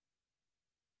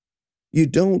You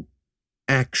don't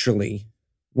actually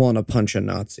want to punch a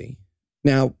Nazi.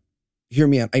 Now, hear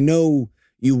me out. I know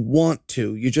you want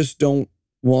to. You just don't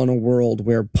want a world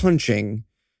where punching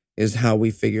is how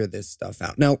we figure this stuff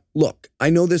out. Now, look, I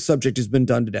know this subject has been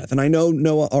done to death, and I know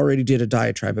Noah already did a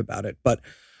diatribe about it, but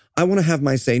I want to have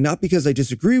my say, not because I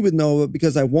disagree with Noah, but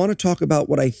because I want to talk about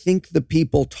what I think the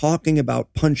people talking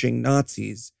about punching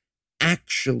Nazis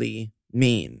actually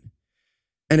mean.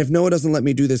 And if Noah doesn't let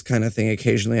me do this kind of thing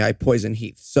occasionally, I poison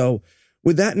Heath. So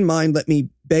with that in mind, let me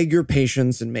beg your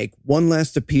patience and make one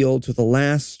last appeal to the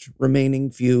last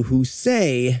remaining few who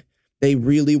say they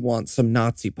really want some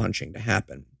Nazi punching to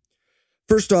happen.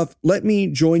 First off, let me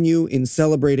join you in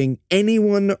celebrating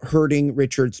anyone hurting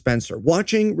Richard Spencer.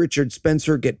 Watching Richard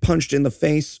Spencer get punched in the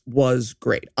face was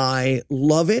great. I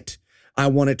love it. I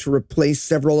want it to replace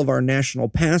several of our national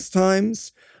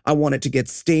pastimes. I want it to get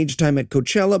stage time at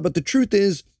Coachella, but the truth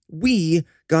is, we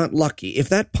got lucky. If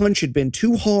that punch had been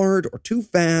too hard or too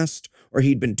fast, or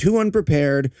he'd been too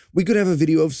unprepared, we could have a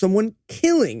video of someone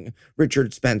killing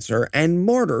Richard Spencer, and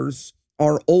martyrs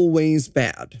are always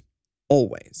bad.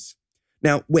 Always.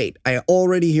 Now, wait, I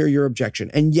already hear your objection.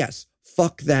 And yes,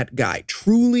 fuck that guy.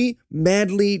 Truly,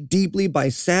 madly, deeply, by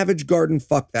Savage Garden,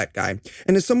 fuck that guy.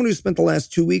 And as someone who spent the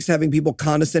last 2 weeks having people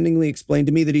condescendingly explain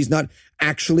to me that he's not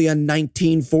actually a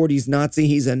 1940s Nazi,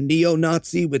 he's a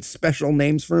neo-Nazi with special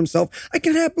names for himself, I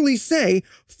can happily say,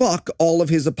 fuck all of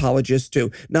his apologists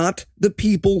too. Not the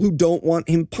people who don't want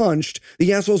him punched,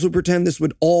 the assholes who pretend this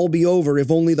would all be over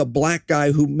if only the black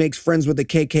guy who makes friends with the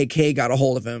KKK got a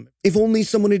hold of him. If only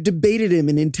someone had debated him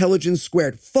in Intelligence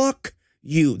Squared. Fuck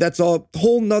you. That's a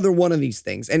whole nother one of these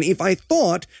things. And if I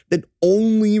thought that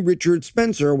only Richard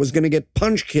Spencer was going to get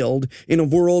punch-killed in a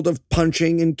world of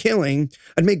punching and killing,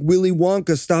 I'd make Willy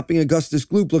Wonka stopping Augustus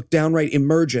Gloop look downright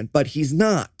emergent. But he's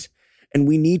not. And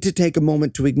we need to take a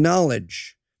moment to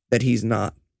acknowledge that he's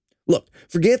not. Look,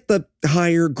 forget the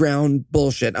higher ground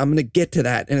bullshit. I'm going to get to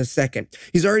that in a second.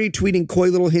 He's already tweeting coy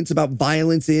little hints about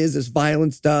violence is as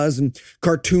violence does, and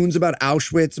cartoons about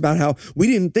Auschwitz, about how we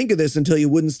didn't think of this until you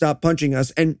wouldn't stop punching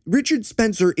us. And Richard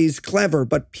Spencer is clever,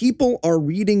 but people are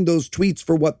reading those tweets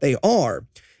for what they are: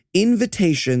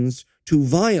 invitations to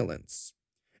violence.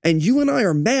 And you and I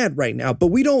are mad right now, but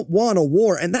we don't want a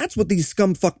war. And that's what these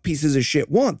scumfuck pieces of shit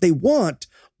want. They want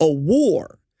a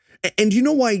war. And you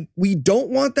know why we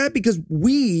don't want that? Because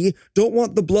we don't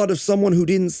want the blood of someone who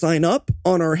didn't sign up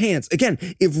on our hands. Again,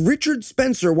 if Richard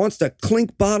Spencer wants to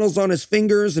clink bottles on his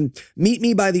fingers and meet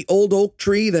me by the old oak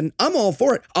tree, then I'm all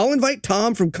for it. I'll invite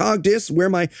Tom from Cogdis, wear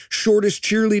my shortest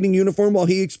cheerleading uniform while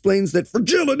he explains that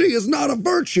fragility is not a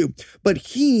virtue. But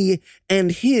he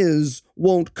and his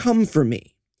won't come for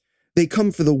me. They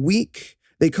come for the weak.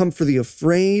 They come for the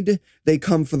afraid. They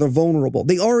come for the vulnerable.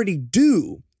 They already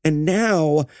do. And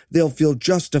now they'll feel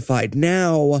justified.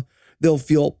 Now they'll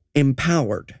feel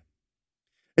empowered.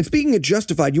 And speaking of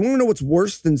justified, you want to know what's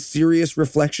worse than serious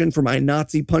reflection for my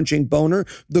Nazi punching boner?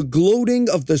 The gloating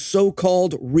of the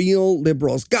so-called real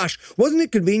liberals. Gosh, wasn't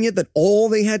it convenient that all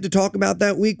they had to talk about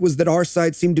that week was that our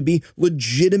side seemed to be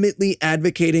legitimately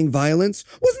advocating violence?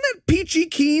 Wasn't that peachy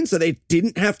keen so they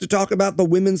didn't have to talk about the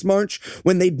Women's March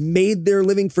when they'd made their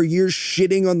living for years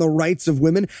shitting on the rights of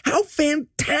women? How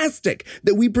fantastic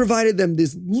that we provided them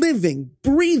this living,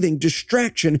 breathing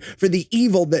distraction for the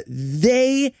evil that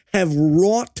they have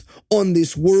wrought on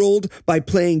this world by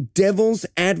playing devil's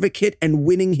advocate and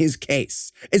winning his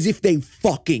case. As if they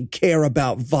fucking care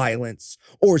about violence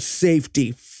or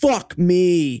safety. Fuck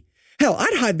me. Hell,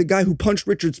 I'd hide the guy who punched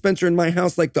Richard Spencer in my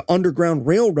house like the Underground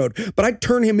Railroad, but I'd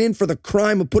turn him in for the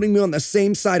crime of putting me on the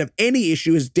same side of any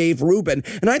issue as Dave Rubin,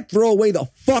 and I'd throw away the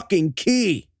fucking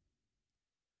key.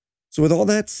 So with all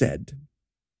that said,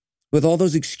 with all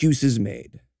those excuses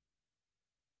made,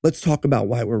 let's talk about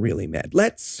why we're really mad.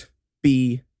 Let's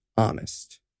be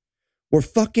honest. We're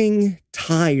fucking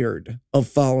tired of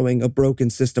following a broken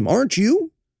system, aren't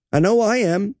you? I know I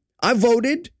am. I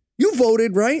voted. You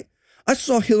voted, right? I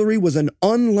saw Hillary was an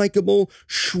unlikable,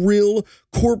 shrill,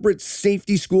 corporate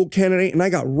safety school candidate, and I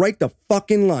got right the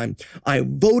fucking line. I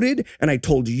voted, and I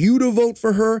told you to vote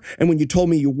for her, and when you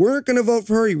told me you weren't going to vote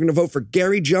for her, you were going to vote for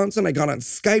Gary Johnson, I got on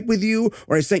Skype with you,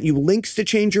 or I sent you links to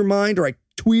change your mind, or I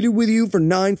tweeted with you for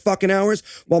 9 fucking hours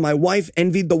while my wife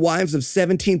envied the wives of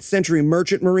 17th century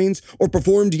merchant marines, or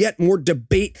performed yet more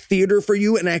debate theater for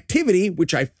you, an activity,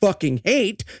 which I fucking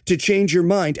hate, to change your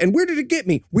mind. And where did it get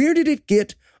me? Where did it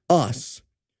get us?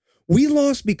 We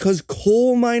lost because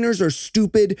coal miners are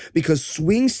stupid, because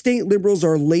swing state liberals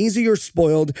are lazy or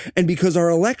spoiled, and because our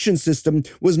election system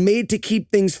was made to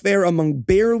keep things fair among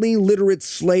barely literate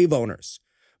slave owners.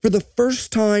 For the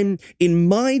first time in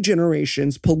my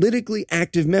generation's politically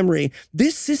active memory,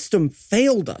 this system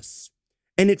failed us,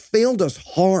 and it failed us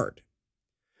hard.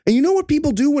 And you know what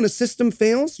people do when a system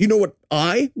fails? You know what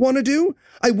I want to do?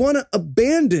 I want to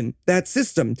abandon that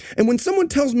system. And when someone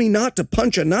tells me not to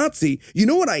punch a Nazi, you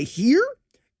know what I hear?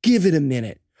 Give it a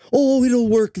minute. Oh, it'll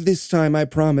work this time, I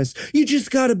promise. You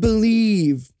just gotta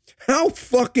believe. How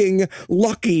fucking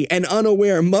lucky and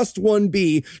unaware must one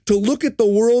be to look at the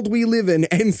world we live in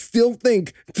and still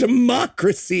think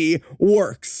democracy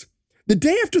works? The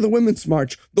day after the Women's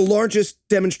March, the largest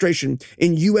demonstration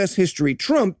in U.S. history,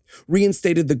 Trump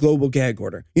reinstated the global gag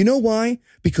order. You know why?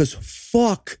 Because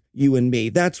fuck you and me.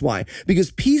 That's why.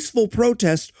 Because peaceful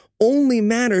protest only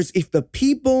matters if the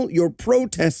people you're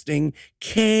protesting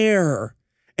care.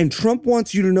 And Trump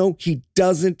wants you to know he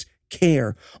doesn't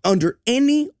care. Under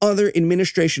any other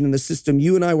administration in the system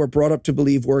you and I were brought up to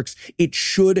believe works, it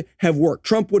should have worked.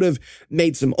 Trump would have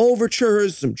made some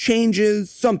overtures, some changes,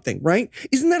 something, right?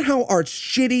 Isn't that how our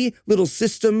shitty little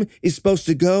system is supposed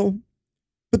to go?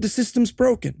 But the system's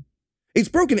broken. It's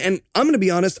broken, and I'm going to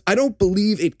be honest, I don't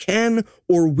believe it can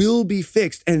or will be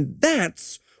fixed, and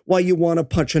that's why you want to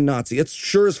punch a Nazi. It's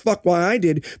sure as fuck why I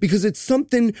did, because it's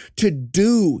something to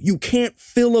do. You can't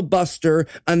filibuster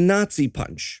a Nazi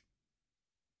punch.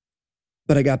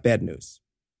 But I got bad news.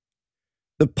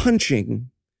 The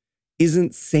punching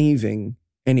isn't saving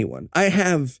anyone. I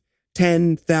have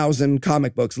 10,000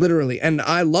 comic books, literally, and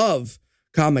I love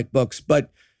comic books,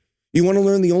 but you want to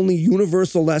learn the only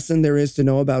universal lesson there is to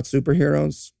know about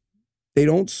superheroes? They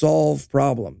don't solve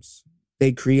problems.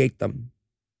 They create them.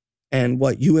 And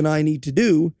what you and I need to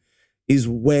do is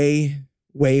way,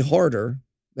 way harder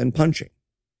than punching.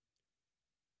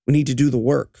 We need to do the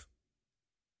work.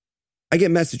 I get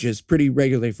messages pretty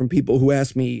regularly from people who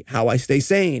ask me how I stay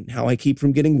sane, how I keep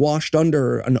from getting washed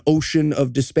under an ocean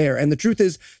of despair. And the truth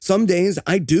is, some days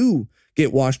I do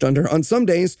get washed under. On some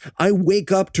days, I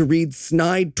wake up to read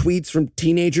snide tweets from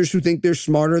teenagers who think they're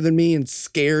smarter than me and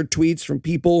scared tweets from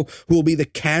people who will be the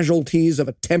casualties of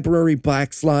a temporary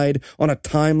backslide on a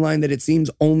timeline that it seems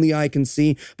only I can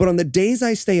see. But on the days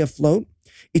I stay afloat,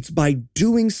 it's by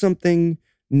doing something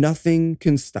nothing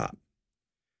can stop.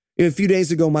 A few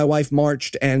days ago, my wife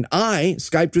marched and I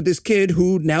Skyped with this kid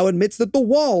who now admits that the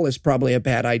wall is probably a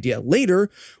bad idea. Later,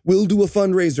 we'll do a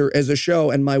fundraiser as a show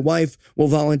and my wife will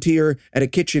volunteer at a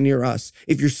kitchen near us.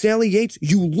 If you're Sally Yates,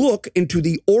 you look into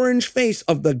the orange face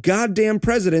of the goddamn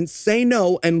president, say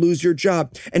no, and lose your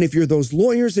job. And if you're those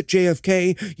lawyers at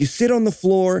JFK, you sit on the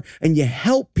floor and you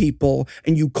help people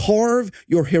and you carve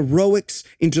your heroics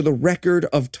into the record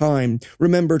of time,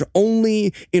 remembered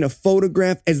only in a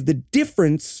photograph as the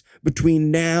difference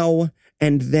between now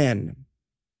and then.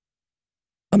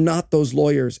 I'm not those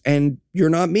lawyers, and you're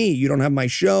not me. You don't have my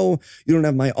show, you don't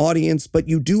have my audience, but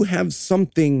you do have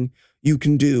something you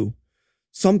can do.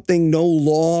 Something no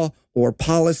law or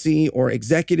policy or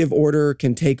executive order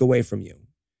can take away from you.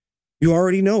 You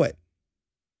already know it.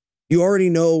 You already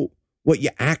know what you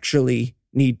actually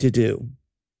need to do.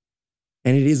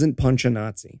 And it isn't punch a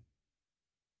Nazi.